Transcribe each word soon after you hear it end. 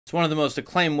It's one of the most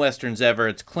acclaimed westerns ever.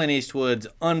 It's Clint Eastwood's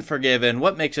Unforgiven.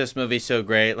 What makes this movie so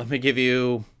great? Let me give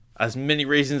you as many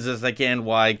reasons as I can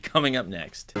why coming up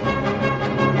next.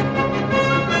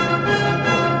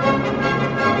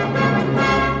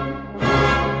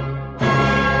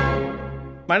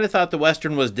 Might have thought the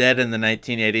Western was dead in the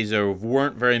 1980s. There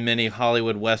weren't very many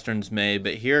Hollywood Westerns made,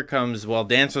 but here comes, well,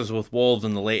 Dances with Wolves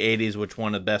in the late 80s, which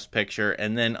won a Best Picture,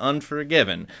 and then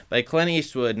Unforgiven by Clint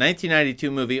Eastwood, 1992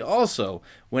 movie, also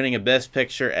winning a Best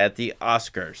Picture at the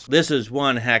Oscars. This is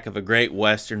one heck of a great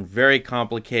Western, very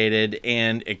complicated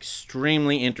and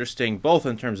extremely interesting, both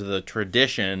in terms of the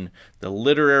tradition, the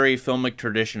literary filmic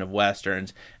tradition of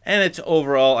Westerns, and its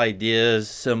overall ideas,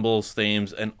 symbols,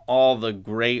 themes, and all the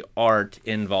great art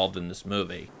involved in this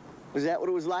movie. Was that what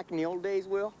it was like in the old days,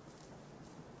 Will?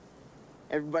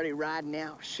 Everybody riding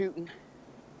out, shooting,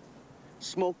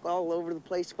 smoke all over the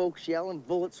place, folks yelling,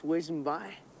 bullets whizzing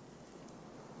by?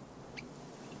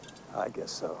 I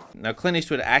guess so. Now, Clint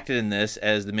Eastwood acted in this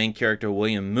as the main character,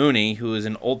 William Mooney, who is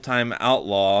an old-time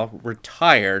outlaw,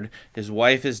 retired. His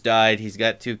wife has died. He's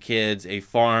got 2 kids, a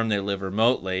farm. They live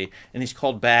remotely. And he's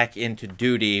called back into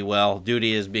duty. Well,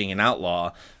 duty is being an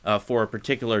outlaw for a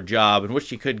particular job in which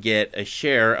he could get a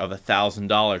share of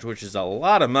 $1,000, which is a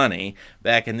lot of money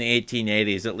back in the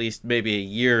 1880s, at least maybe a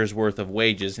year's worth of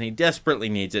wages. And he desperately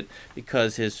needs it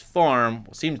because his farm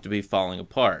seems to be falling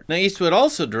apart. Now, Eastwood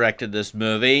also directed this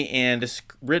movie, and it's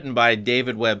written by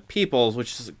David Webb Peoples,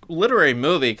 which is a literary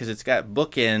movie because it's got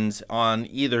bookends on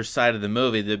either side of the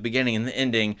movie, the beginning and the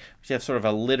ending, which have sort of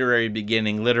a literary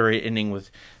beginning, literary ending with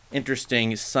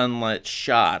interesting sunlit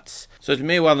shots. So to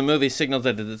me, while the movie signals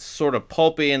that it's sort of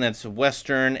pulpy and it's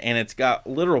Western and it's got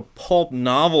literal pulp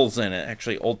novels in it,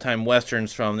 actually old-time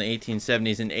Westerns from the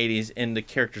 1870s and 80s, and the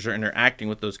characters are interacting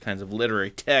with those kinds of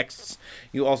literary texts,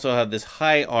 you also have this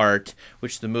high art,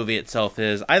 which the movie itself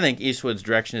is. I think Eastwood's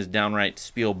direction is downright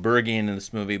Spielbergian in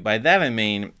this movie. By that I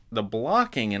mean the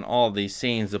blocking in all of these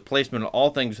scenes, the placement of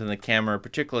all things within the camera,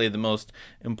 particularly the most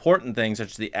important things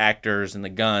such as the actors and the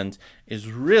guns,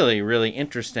 is really, really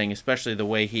interesting, especially the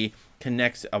way he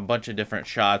connects a bunch of different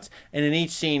shots. And in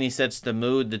each scene, he sets the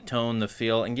mood, the tone, the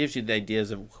feel, and gives you the ideas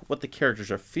of what the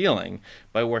characters are feeling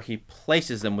by where he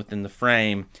places them within the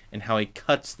frame and how he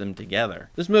cuts them together.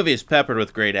 This movie is peppered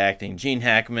with great acting. Gene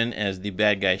Hackman as the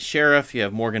bad guy sheriff. You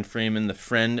have Morgan Freeman, the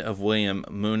friend of William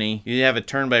Mooney. You have a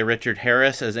turn by Richard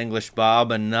Harris as English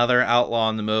Bob, another outlaw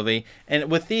in the movie.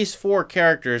 And with these 4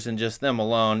 characters and just them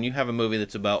alone, you have a movie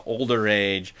that's about older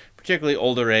age, particularly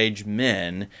older age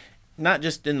men, not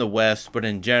just in the West, but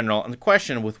in general. And the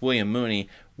question with William Mooney,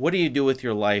 what do you do with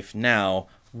your life now?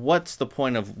 What's the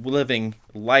point of living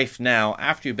life now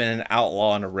after you've been an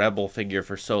outlaw and a rebel figure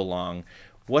for so long?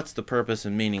 What's the purpose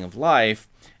and meaning of life?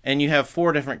 And you have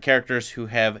 4 different characters who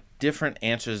have different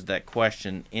answers to that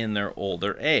question in their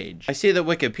older age. I see that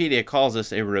Wikipedia calls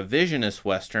this a revisionist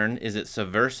Western. Is it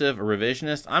subversive or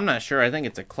revisionist? I'm not sure. I think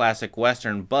it's a classic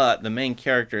Western, but the main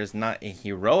character is not a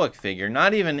heroic figure,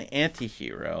 not even an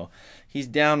anti-hero. He's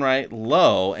downright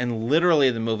low, and literally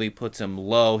the movie puts him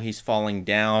low. He's falling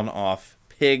down off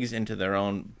pigs into their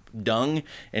own dung,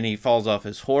 and he falls off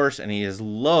his horse, and he is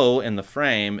low in the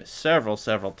frame several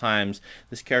times.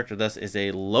 This character thus is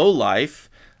a low life.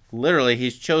 Literally,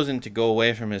 he's chosen to go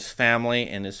away from his family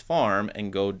and his farm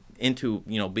and go into,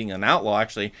 being an outlaw,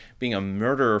 actually being a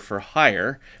murderer for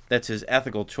hire. That's his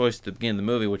ethical choice at the beginning of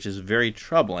the movie, which is very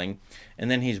troubling.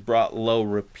 And then he's brought low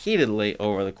repeatedly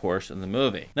over the course of the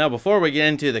movie. Now, before we get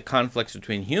into the conflicts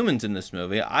between humans in this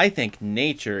movie, I think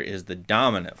nature is the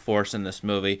dominant force in this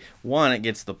movie. 1, it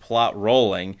gets the plot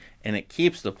rolling, and it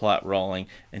keeps the plot rolling.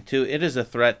 And 2, it is a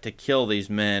threat to kill these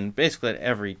men basically at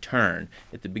every turn.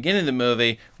 At the beginning of the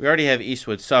movie, we already have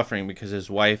Eastwood suffering because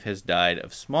his wife has died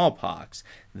of smallpox.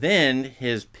 Then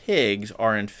his pigs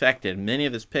are infected, many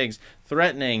of his pigs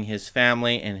threatening his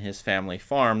family and his family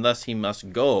farm. Thus, he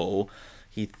must go,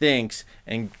 he thinks,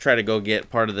 and try to go get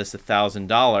part of this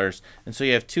 $1,000. And so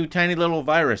you have 2 tiny little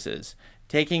viruses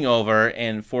taking over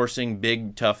and forcing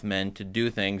big, tough men to do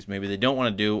things maybe they don't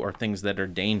want to do or things that are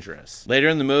dangerous. Later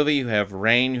in the movie, you have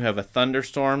rain, you have a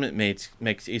thunderstorm. It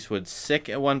makes Eastwood sick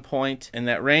at one point, and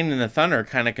that rain and the thunder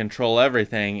kind of control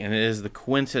everything, and it is the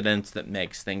coincidence that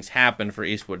makes things happen for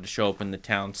Eastwood to show up in the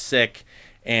town sick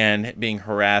and being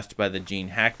harassed by the Gene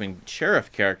Hackman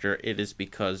sheriff character. It is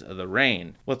because of the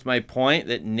rain. What's my point?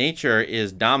 That nature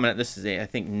is dominant. This is a, I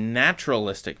think,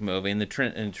 naturalistic movie in the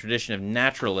tradition of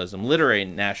naturalism, literary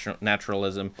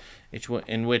naturalism,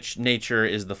 in which nature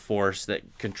is the force that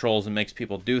controls and makes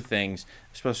people do things,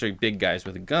 especially big guys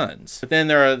with guns. But then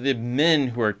there are the men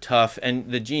who are tough,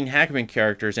 and the Gene Hackman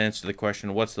characters answer the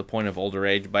question, what's the point of older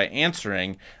age, by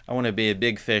answering, I want to be a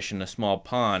big fish in a small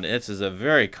pond. This is a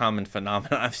very common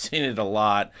phenomenon. I've seen it a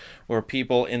lot, where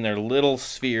people in their little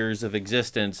spheres of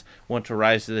existence want to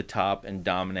rise to the top and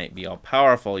dominate, be all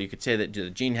powerful. You could say that the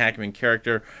Gene Hackman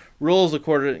character rules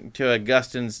according to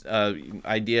Augustine's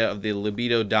idea of the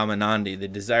libido dominandi, the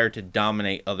desire to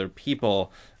dominate other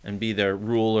people and be their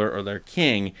ruler or their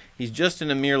king. He's just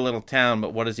in a mere little town,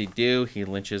 but what does he do? He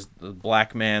lynches the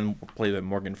black man, played by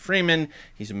Morgan Freeman.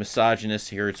 He's a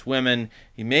misogynist. He hurts women.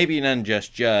 He may be an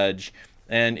unjust judge,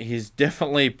 and he's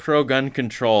definitely pro-gun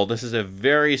control. This is a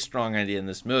very strong idea in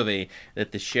this movie,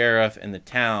 that the sheriff and the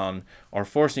town are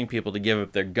forcing people to give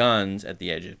up their guns at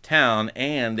the edge of town,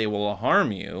 and they will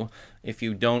harm you if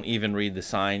you don't even read the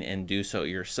sign and do so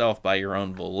yourself by your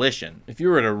own volition. If you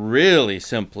were to really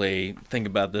simply think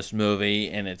about this movie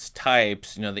and its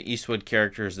types, you know, the Eastwood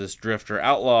character is this drifter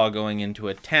outlaw going into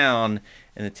a town,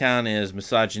 and the town is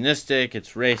misogynistic,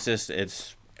 it's racist,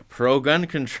 it's pro-gun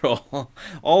control.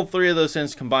 All three of those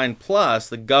things combined, plus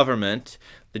the government,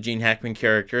 the Gene Hackman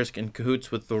characters, in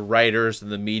cahoots with the writers,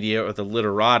 the media, or the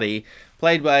literati,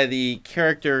 played by the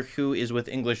character who is with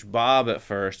English Bob at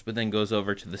first, but then goes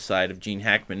over to the side of Gene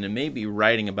Hackman and may be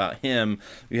writing about him.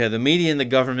 You have the media and the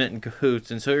government in cahoots,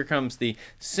 and so here comes the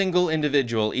single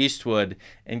individual, Eastwood,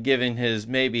 and giving his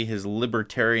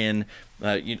libertarian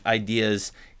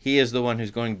ideas. He is the one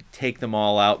who's going to take them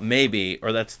all out, maybe,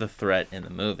 or that's the threat in the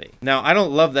movie. Now, I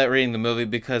don't love that reading the movie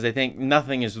because I think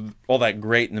nothing is all that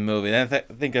great in the movie. And I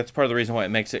think that's part of the reason why it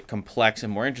makes it complex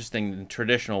and more interesting than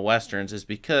traditional Westerns, is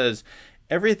because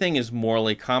everything is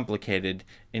morally complicated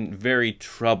and very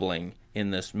troubling in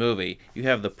this movie. You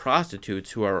have the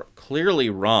prostitutes who are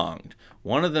clearly wronged.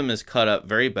 One of them is cut up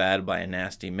very bad by a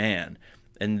nasty man,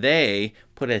 and they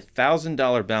put a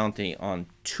 $1,000 bounty on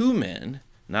two men,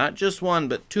 not just one,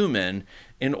 but two men,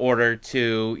 in order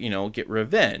to, get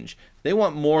revenge. They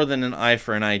want more than an eye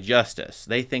for an eye justice.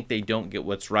 They think they don't get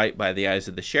what's right by the eyes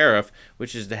of the sheriff,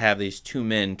 which is to have these two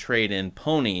men trade in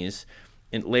ponies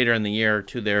later in the year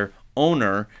to their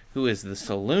owner, who is the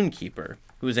saloon keeper,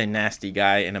 who is a nasty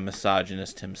guy and a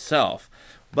misogynist himself.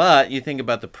 But you think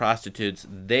about the prostitutes,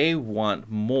 they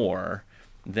want more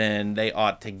than they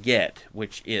ought to get,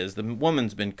 which is the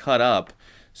woman's been cut up.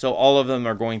 So all of them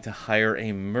are going to hire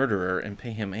a murderer and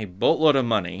pay him a boatload of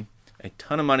money, a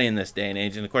ton of money in this day and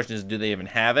age. And the question is, do they even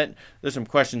have it? There's some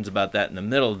questions about that in the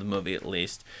middle of the movie, at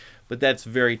least. But that's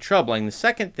very troubling. The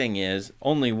second thing is,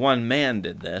 only one man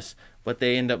did this, but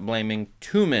they end up blaming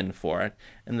two men for it.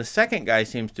 And the second guy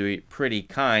seems to be pretty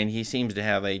kind. He seems to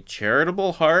have a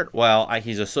charitable heart. Well,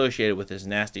 he's associated with his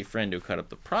nasty friend who cut up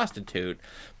the prostitute.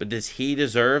 But does he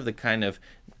deserve the kind of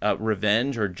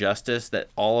revenge or justice that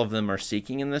all of them are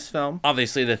seeking in this film?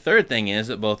 Obviously, the third thing is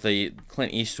that both the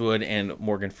Clint Eastwood and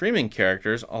Morgan Freeman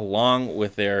characters, along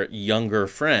with their younger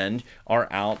friend, are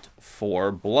out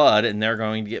for blood, and they're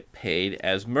going to get paid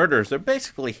as murderers. They're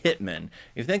basically hitmen.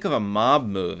 If you think of a mob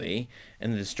movie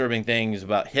and the disturbing things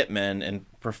about hitmen and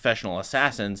professional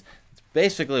assassins,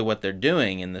 basically what they're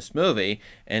doing in this movie.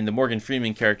 And the Morgan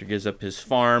Freeman character gives up his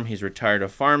farm. He's retired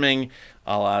of farming,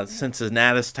 a la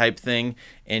Cincinnatus type thing,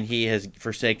 and he has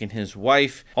forsaken his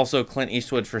wife. Also, Clint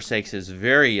Eastwood forsakes his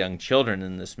very young children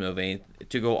in this movie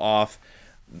to go off.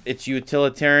 It's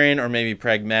utilitarian or maybe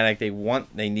pragmatic.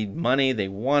 They need money, they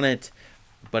want it,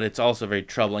 but it's also very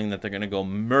troubling that they're going to go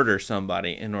murder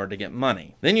somebody in order to get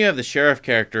money. Then you have the sheriff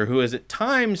character, who is at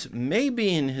times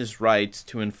maybe in his rights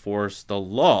to enforce the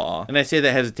law. And I say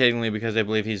that hesitatingly because I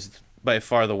believe he's by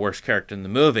far the worst character in the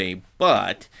movie,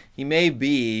 but he may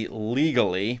be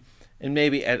legally and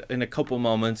maybe in a couple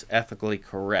moments ethically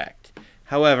correct.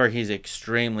 However, he's an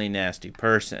extremely nasty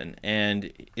person.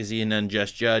 And is he an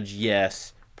unjust judge?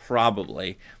 Yes,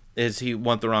 probably. Does he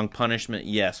want the wrong punishment?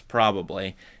 Yes,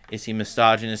 probably. Is he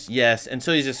misogynist? Yes. And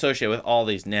so he's associated with all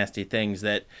these nasty things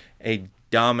that a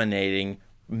dominating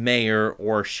mayor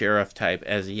or sheriff type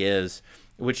as he is,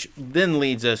 which then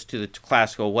leads us to the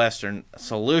classical Western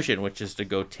solution, which is to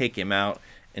go take him out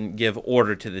and give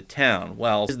order to the town.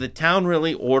 Well, is the town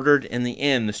really ordered? In the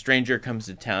end, the stranger comes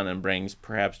to town and brings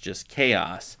perhaps just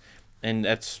chaos. And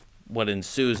that's what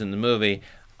ensues in the movie.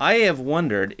 I have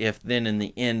wondered if then in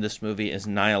the end this movie is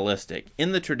nihilistic,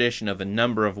 in the tradition of a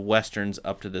number of westerns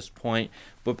up to this point,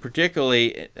 but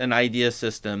particularly an idea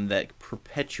system that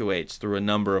perpetuates through a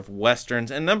number of westerns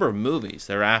and a number of movies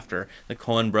thereafter. The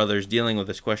Coen brothers dealing with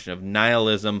this question of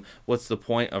nihilism. What's the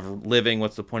point of living?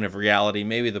 What's the point of reality?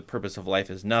 Maybe the purpose of life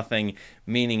is nothing.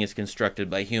 Meaning is constructed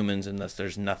by humans, and thus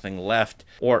there's nothing left,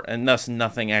 and thus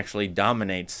nothing actually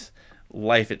dominates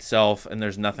life itself, and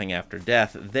there's nothing after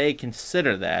death. They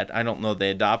consider that. I don't know they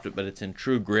adopt it, but it's in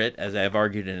True Grit, as I've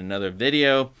argued in another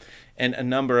video, and a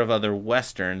number of other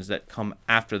westerns that come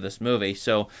after this movie.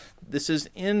 So this is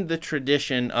in the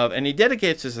tradition of, and he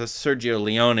dedicates this to Sergio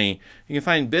Leone. You can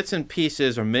find bits and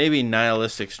pieces, or maybe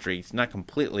nihilistic streaks, not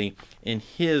completely, in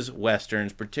his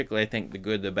westerns, particularly I think The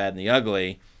Good, the Bad, and the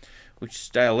Ugly, which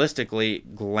stylistically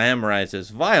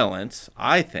glamorizes violence,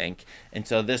 I think. And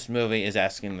so this movie is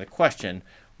asking the question,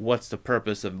 what's the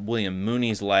purpose of William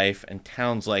Mooney's life and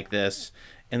towns like this,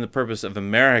 and the purpose of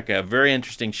America? A very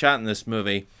interesting shot in this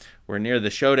movie where near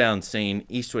the showdown scene,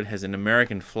 Eastwood has an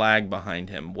American flag behind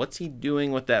him. What's he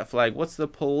doing with that flag? What's the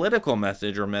political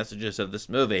message or messages of this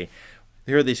movie?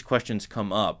 Here these questions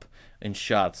come up in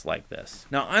shots like this.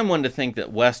 Now, I'm one to think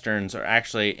that westerns are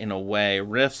actually, in a way,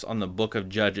 riffs on the Book of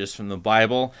Judges from the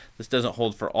Bible. This doesn't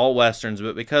hold for all westerns,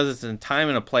 but because it's in time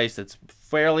and a place that's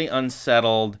fairly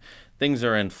unsettled, things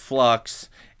are in flux,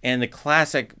 and the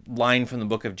classic line from the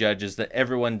Book of Judges that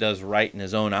everyone does right in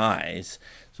his own eyes.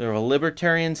 Sort of a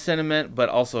libertarian sentiment, but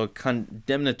also a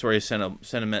condemnatory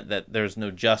sentiment that there's no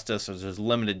justice, or there's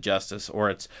limited justice, or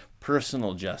it's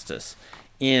personal justice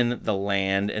in the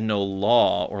land and no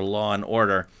law or law and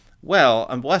order. Well,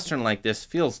 a western like this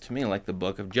feels to me like the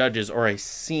Book of Judges, or a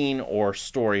scene or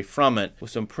story from it with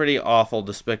some pretty awful,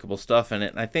 despicable stuff in it.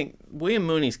 And I think William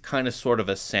Mooney's kind of sort of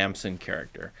a Samson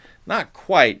character. Not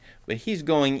quite, but he's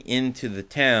going into the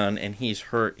town and he's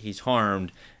hurt, he's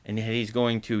harmed, and he's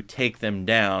going to take them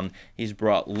down. He's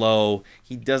brought low.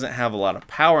 He doesn't have a lot of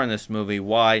power in this movie.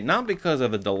 Why? Not because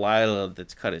of a Delilah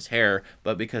that's cut his hair,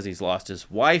 but because he's lost his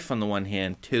wife on the one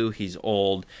hand, 2, he's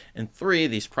old, and 3,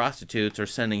 these prostitutes are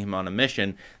sending him on a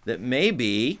mission that may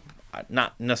be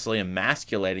not necessarily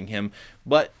emasculating him,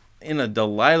 but in a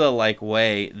Delilah-like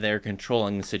way, they're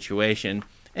controlling the situation,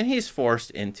 and he's forced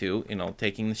into,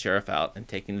 taking the sheriff out and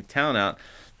taking the town out.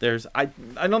 I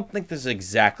don't think this is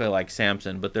exactly like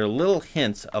Samson, but there are little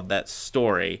hints of that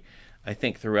story, I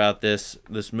think, throughout this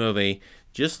movie.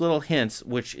 Just little hints,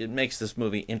 which it makes this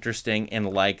movie interesting and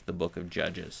like the Book of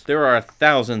Judges. There are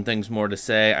 1,000 things more to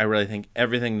say. I really think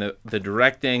everything, the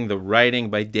directing, the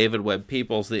writing by David Webb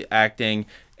Peoples, the acting,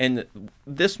 and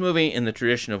this movie in the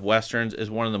tradition of westerns is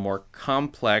one of the more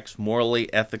complex,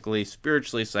 morally, ethically,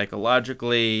 spiritually,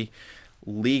 psychologically,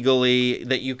 legally,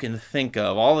 that you can think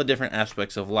of. All the different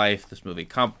aspects of life, this movie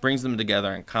brings them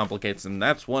together and complicates them.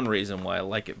 That's one reason why I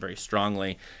like it very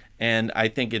strongly, and I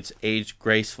think it's aged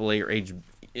gracefully, or aged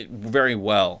very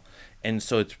well, and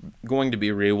so it's going to be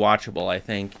rewatchable, I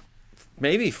think,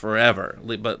 maybe forever,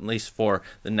 but at least for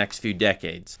the next few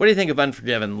decades. What do you think of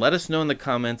Unforgiven? Let us know in the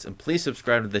comments, and please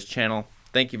subscribe to this channel.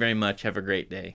 Thank you very much. Have a great day.